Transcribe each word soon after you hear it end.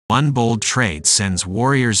One bold trade sends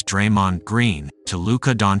Warriors' Draymond Green to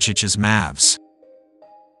Luka Doncic's Mavs.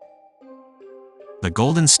 The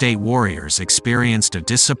Golden State Warriors experienced a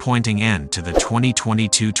disappointing end to the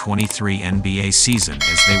 2022-23 NBA season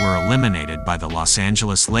as they were eliminated by the Los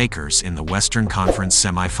Angeles Lakers in the Western Conference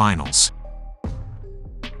semifinals.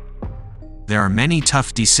 There are many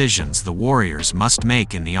tough decisions the Warriors must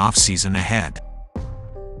make in the offseason ahead.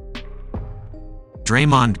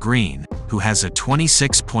 Draymond Green, who has a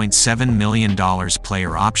 $26.7 million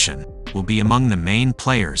player option, will be among the main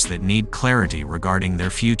players that need clarity regarding their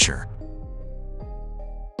future.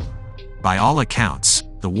 By all accounts,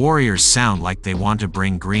 the Warriors sound like they want to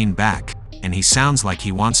bring Green back, and he sounds like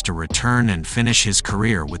he wants to return and finish his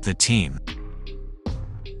career with the team.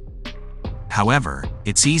 However,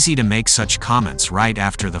 it's easy to make such comments right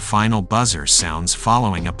after the final buzzer sounds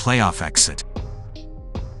following a playoff exit.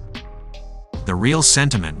 The real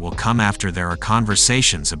sentiment will come after there are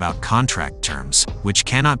conversations about contract terms, which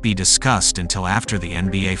cannot be discussed until after the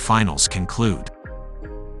NBA Finals conclude.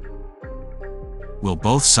 Will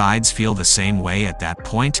both sides feel the same way at that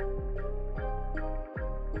point?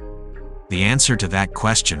 The answer to that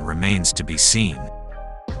question remains to be seen.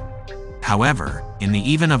 However, in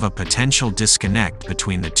the event of a potential disconnect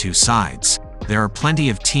between the two sides, there are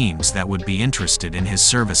plenty of teams that would be interested in his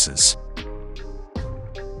services.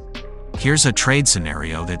 Here's a trade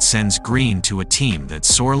scenario that sends Green to a team that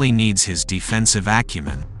sorely needs his defensive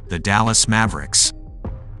acumen, the Dallas Mavericks.